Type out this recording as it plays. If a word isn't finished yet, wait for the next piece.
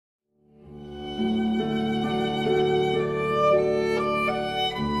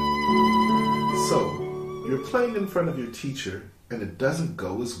playing in front of your teacher and it doesn't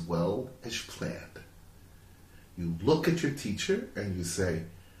go as well as you planned. You look at your teacher and you say,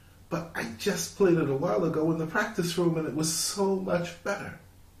 "But I just played it a while ago in the practice room and it was so much better.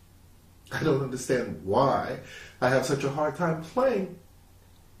 I don't understand why I have such a hard time playing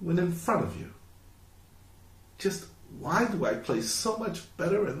when in front of you. Just why do I play so much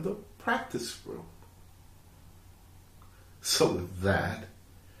better in the practice room?" So with that,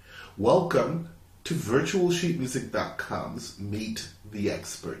 welcome to virtualsheetmusic.com's Meet the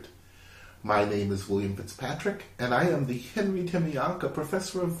Expert. My name is William Fitzpatrick, and I am the Henry Temianka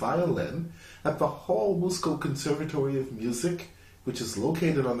Professor of Violin at the Hall Musco Conservatory of Music, which is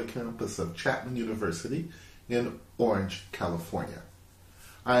located on the campus of Chapman University in Orange, California.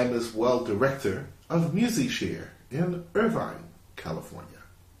 I am as well Director of MusiShare in Irvine, California.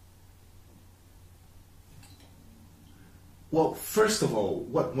 Well, first of all,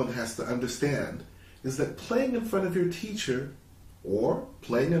 what one has to understand is that playing in front of your teacher, or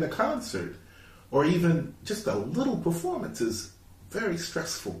playing in a concert, or even just a little performance is very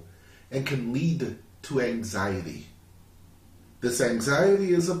stressful and can lead to anxiety. This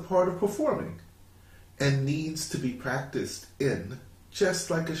anxiety is a part of performing and needs to be practiced in just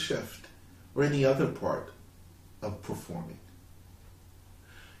like a shift or any other part of performing.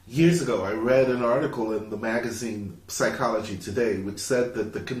 Years ago, I read an article in the magazine Psychology Today which said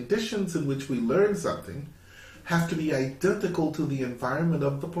that the conditions in which we learn something have to be identical to the environment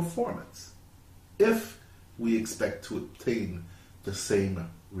of the performance if we expect to obtain the same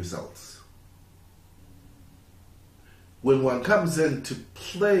results. When one comes in to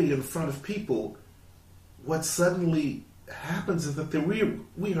play in front of people, what suddenly happens is that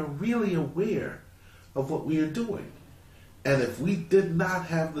we are really aware of what we are doing. And if we did not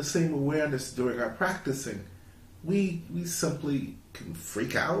have the same awareness during our practicing, we simply can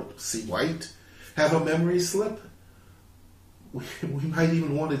freak out, see white, have a memory slip. We might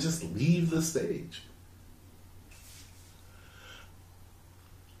even want to just leave the stage.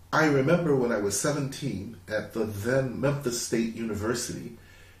 I remember when I was 17 at the then Memphis State University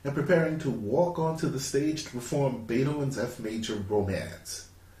and preparing to walk onto the stage to perform Beethoven's F Major Romance.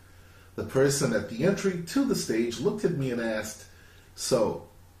 The person at the entry to the stage looked at me and asked, "So,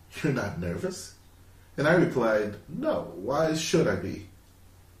 you're not nervous?" And I replied, "No, why should I be?"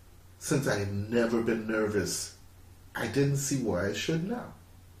 Since I had never been nervous, I didn't see why I should now.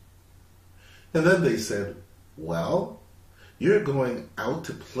 And then they said, "Well, you're going out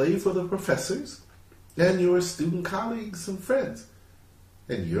to play for the professors and your student colleagues and friends,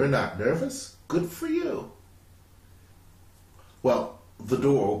 and you're not nervous? Good for you." Well, the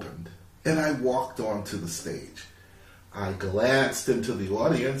door opened, and I walked onto the stage. I glanced into the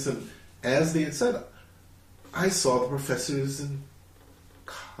audience, and as they had said, I saw the professors and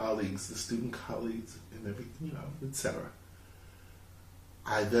colleagues, the student colleagues, and everything, etc.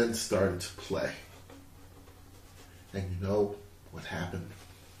 I then started to play. And you know what happened?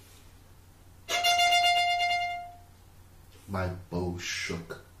 My bow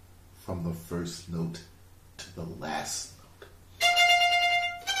shook from the first note to the last note.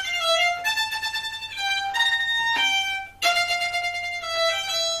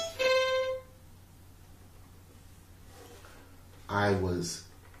 I was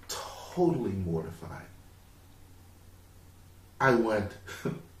totally mortified. I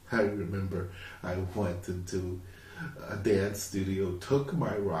remember I went into a dance studio, took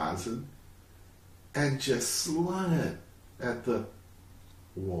my rosin, and just slung it at the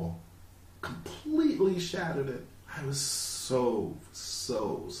wall. Completely shattered it. I was so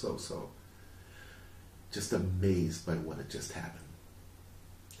just amazed by what had just happened.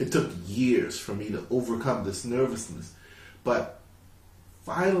 It took years for me to overcome this nervousness, but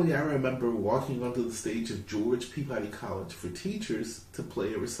finally, I remember walking onto the stage of George Peabody College for Teachers to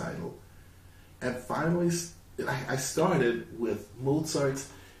play a recital. And finally, I started with Mozart's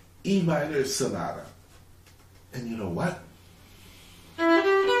E minor sonata. And you know what?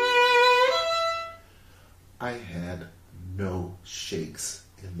 I had no shakes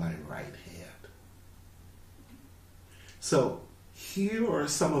in my right hand. So, here are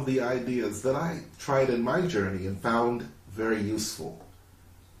some of the ideas that I tried in my journey and found very useful.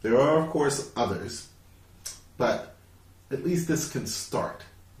 There are, of course, others, but at least this can start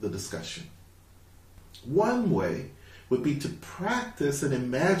the discussion. One way would be to practice and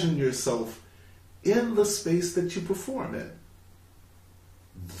imagine yourself in the space that you perform in.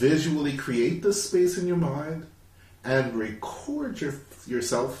 Visually create this space in your mind and record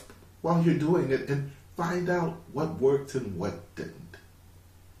yourself while you're doing it and find out what worked and what didn't.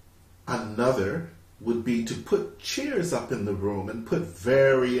 Another would be to put chairs up in the room and put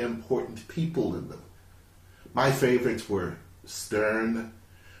very important people in them. My favorites were Stern,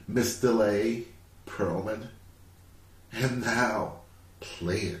 Miss DeLay, Perlman, and now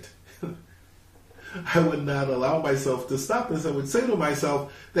Play It. I would not allow myself to stop, as I would say to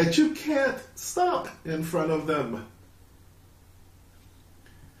myself that you can't stop in front of them.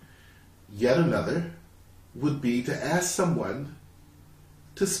 Yet another would be to ask someone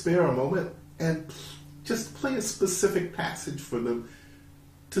to spare a moment and just play a specific passage for them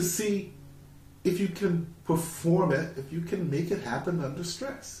to see if you can perform it, if you can make it happen under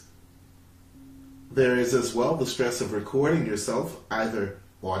stress. There is as well the stress of recording yourself, either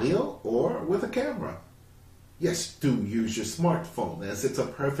audio or with a camera. Yes, do use your smartphone, as it's a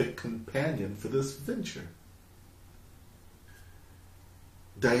perfect companion for this venture.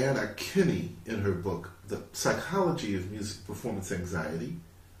 Diana Kinney, in her book, The Psychology of Music Performance Anxiety,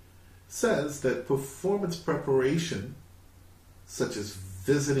 says that performance preparation, such as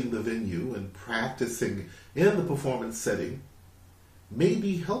visiting the venue and practicing in the performance setting, may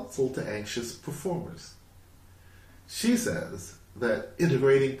be helpful to anxious performers. She says that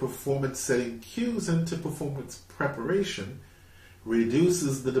integrating performance setting cues into performance preparation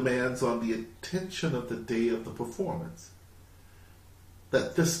reduces the demands on the attention of the day of the performance,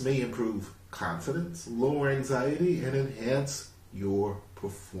 that this may improve confidence, lower anxiety, and enhance your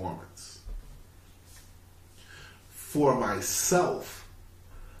performance. For myself,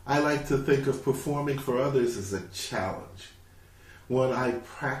 I like to think of performing for others as a challenge. When I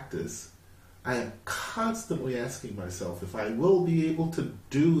practice, I am constantly asking myself if I will be able to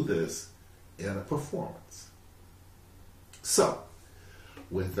do this in a performance. So,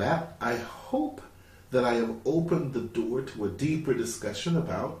 with that, I hope that I have opened the door to a deeper discussion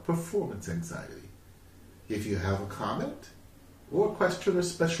about performance anxiety. If you have a comment or question or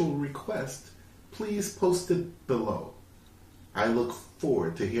special request, please post it below. I look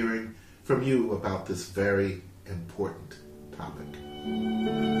forward to hearing from you about this very important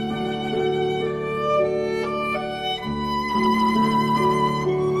topic.